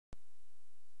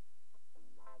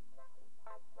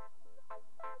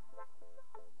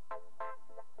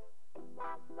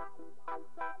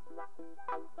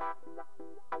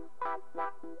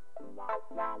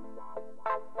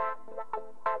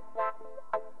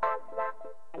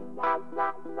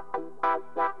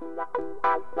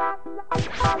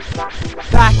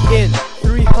Back in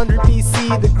 300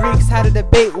 BC, the Greeks had a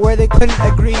debate where they couldn't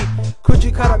agree. Could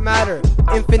you cut a matter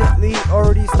infinitely, or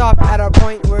would you stop at a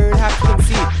point where you'd have to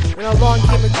concede? And along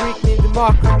came a Greek named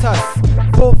Democritus,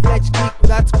 full-fledged geek. Well,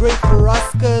 that's great for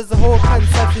us, cause the whole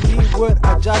conception he would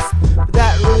adjust, but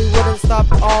that really wouldn't stop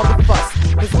all the fuss.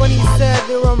 Cause when he said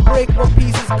they were unbreakable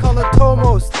pieces called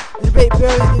atomos, the debate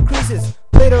barely decreases.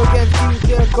 Plato against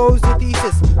you, there goes the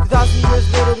thesis. 2,000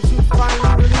 years later, the truth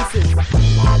finally releases.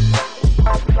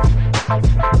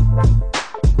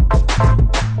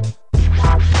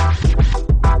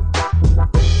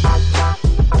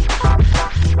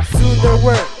 Soon there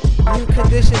were new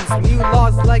conditions, new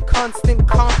laws like constant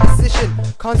composition,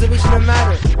 conservation of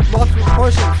matter, multiple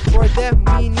proportions. For them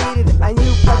we needed a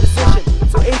new preposition.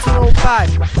 So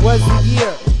 1805 was the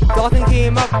year Dalton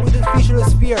came up with his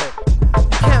featureless sphere. You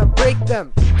can't break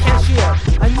them, can't share.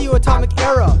 A new atomic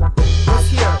era was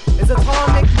here. His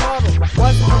atomic model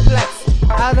wasn't complex.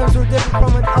 Atoms were different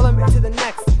from one element to the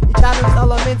next. Each atom's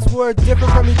elements were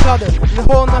different from each other, and the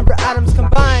whole number of atoms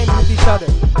combined with each other.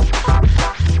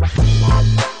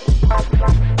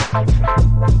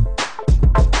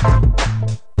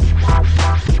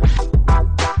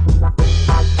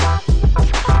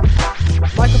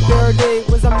 Faraday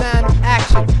was a man of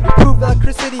action. He proved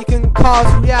electricity can cause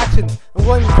reactions. And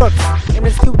William Crookes in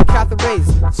his two cathode rays,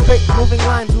 straight moving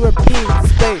lines were being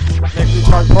displayed. Negatively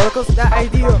charged particles, that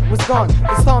idea was gone.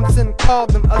 As Thomson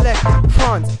called them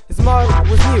electrons. His model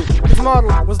was new, his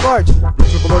model was large.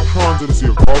 Bits of electrons in a sea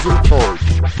of positive charge.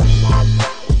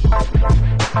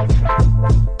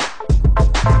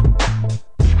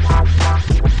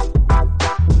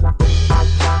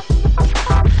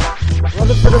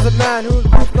 Rutherford was a man who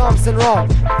proved Thomson wrong.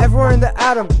 Everywhere in the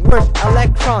atom weren't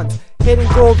electrons, hitting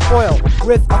gold foil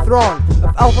with a throng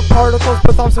of alpha particles,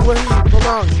 but Thomson where he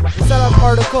belonged. Instead of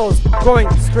particles going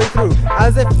straight through,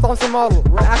 as if Thomson model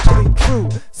were actually true.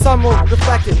 Some were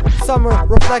reflected, some were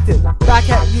reflected back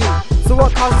at you. So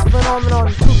what causes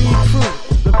phenomenon to be true?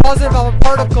 The positive alpha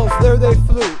particles, there they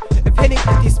flew. If hitting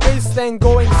empty space, then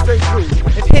going straight through.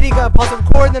 If hitting a positive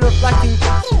core, then reflecting.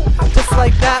 Just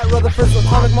like that, Rutherford's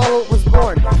atomic model was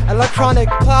born. Electronic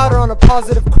cloud on a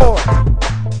positive core.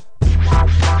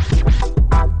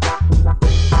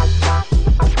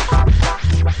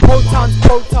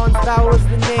 Protons, that was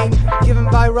the name given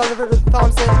by Rutherford,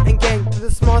 Thomson, and gang to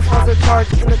the smallest positive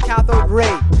charge in the cathode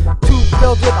ray. Two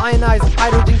filled with ionized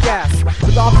hydrogen gas,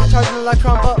 with the opposite charge of an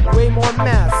electron but way more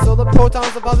mass. So the proton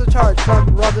is the positive charge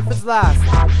from Rutherford's last.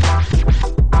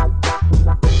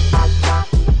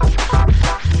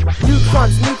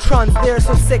 Neutrons, they're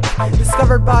so sick.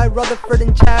 Discovered by Rutherford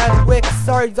and Chadwick.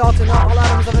 Sorry Dalton, not all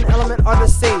atoms of an element are the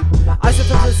same.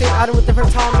 Isotopes of the same atom with different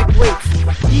atomic weights.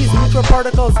 These neutral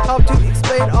particles help to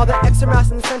explain all the extra mass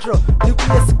in the central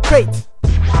nucleus crate.